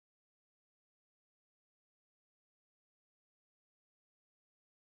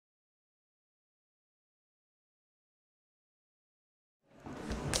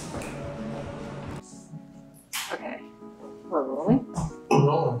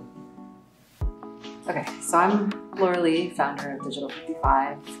Okay, so I'm Laura Lee, founder of Digital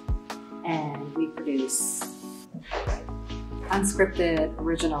 55, and we produce unscripted,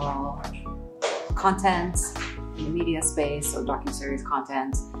 original content in the media space, so docuseries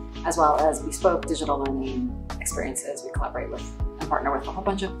content, as well as bespoke digital learning experiences. We collaborate with and partner with a whole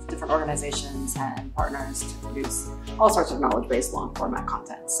bunch of different organizations and partners to produce all sorts of knowledge-based long format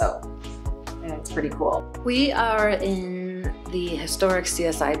content. So it's pretty cool. We are in the historic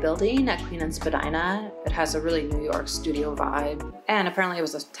CSI building at Queen and Spadina. It has a really New York studio vibe, and apparently it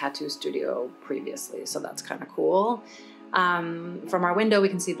was a tattoo studio previously, so that's kind of cool. From our window we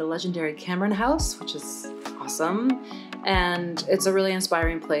can see the legendary Cameron House, which is awesome, and it's a really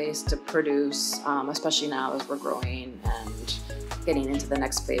inspiring place to produce, especially now as we're growing and getting into the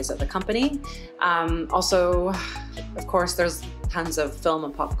next phase of the company. Also, of course, there's tons of film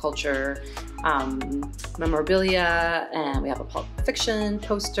and pop culture memorabilia, and we have a Pulp Fiction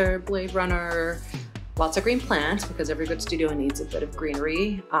poster, Blade Runner, lots of green plants because every good studio needs a bit of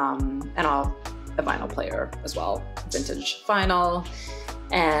greenery, and a vinyl player as well, vintage vinyl,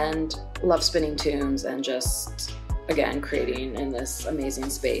 and love spinning tunes and just, again, creating in this amazing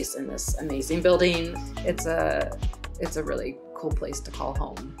space, in this amazing building. It's a really cool place to call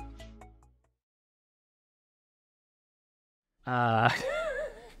home.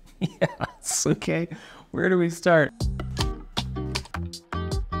 Yes, okay. Where do we start?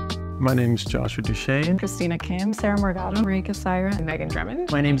 My name's Joshua Duchesne. Christina Kim, Sarah Morgado, Marika Syra, and Megan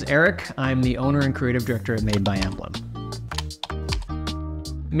Drummond. My name's Eric. I'm the owner and creative director at Made by Emblem.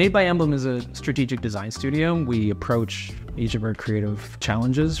 Made by Emblem is a strategic design studio. We approach each of our creative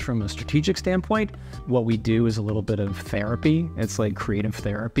challenges from a strategic standpoint. What we do is a little bit of therapy. It's like creative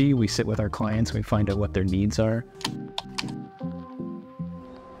therapy. We sit with our clients, we find out what their needs are.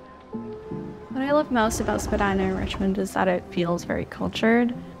 What I love most about Spadina in Richmond is that it feels very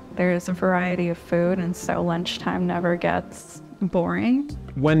cultured. There's a variety of food, and so lunchtime never gets boring.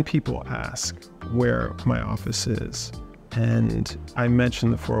 When people ask where my office is, and I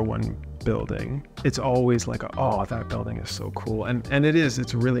mention the 401 building, it's always like, oh, that building is so cool. And it is,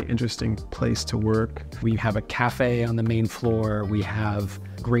 it's a really interesting place to work. We have a cafe on the main floor. We have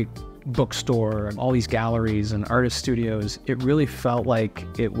great bookstore and all these galleries and artist studios. It really felt like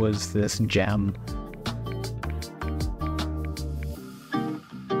it was this gem.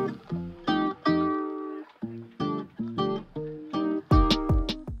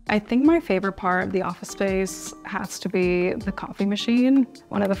 I think my favorite part of the office space has to be the coffee machine.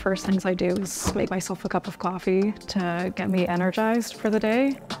 One of the first things I do is make myself a cup of coffee to get me energized for the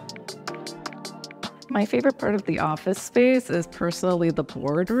day. My favorite part of the office space is personally the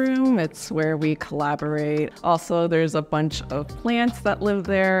boardroom. It's where we collaborate. Also, there's a bunch of plants that live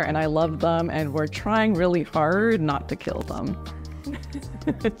there, and I love them, and we're trying really hard not to kill them.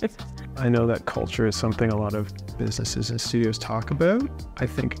 I know that culture is something a lot of businesses and studios talk about. I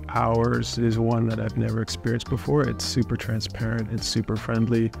think ours is one that I've never experienced before. It's super transparent, it's super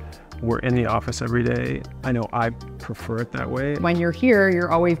friendly. We're in the office every day. I know I prefer it that way. When you're here,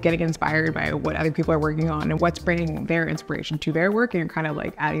 you're always getting inspired by what other people are working on and what's bringing their inspiration to their work, and you're kind of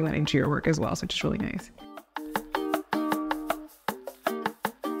like adding that into your work as well, so it's just really nice.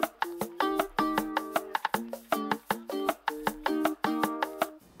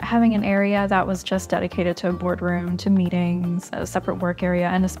 Having an area that was just dedicated to a boardroom, to meetings, a separate work area,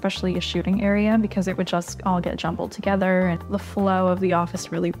 and especially a shooting area, because it would just all get jumbled together, and the flow of the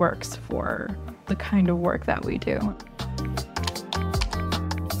office really works for the kind of work that we do.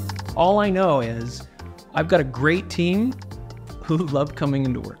 All I know is I've got a great team who love coming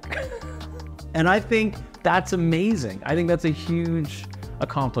into work. And I think that's amazing. I think that's a huge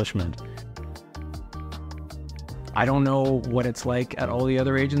accomplishment. I don't know what it's like at all the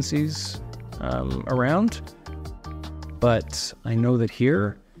other agencies around, but I know that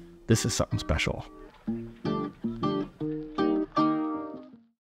here, this is something special.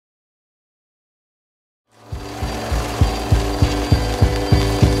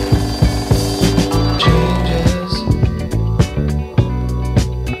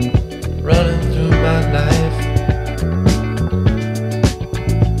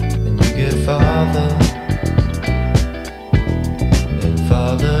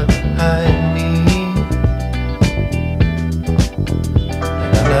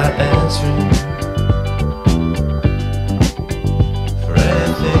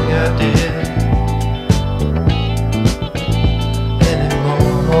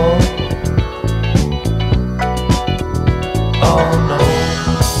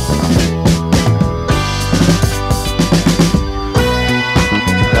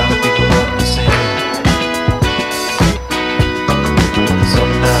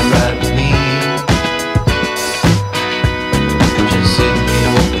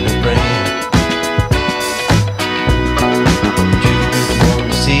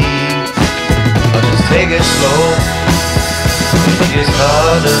 is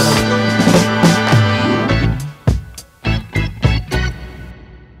harder.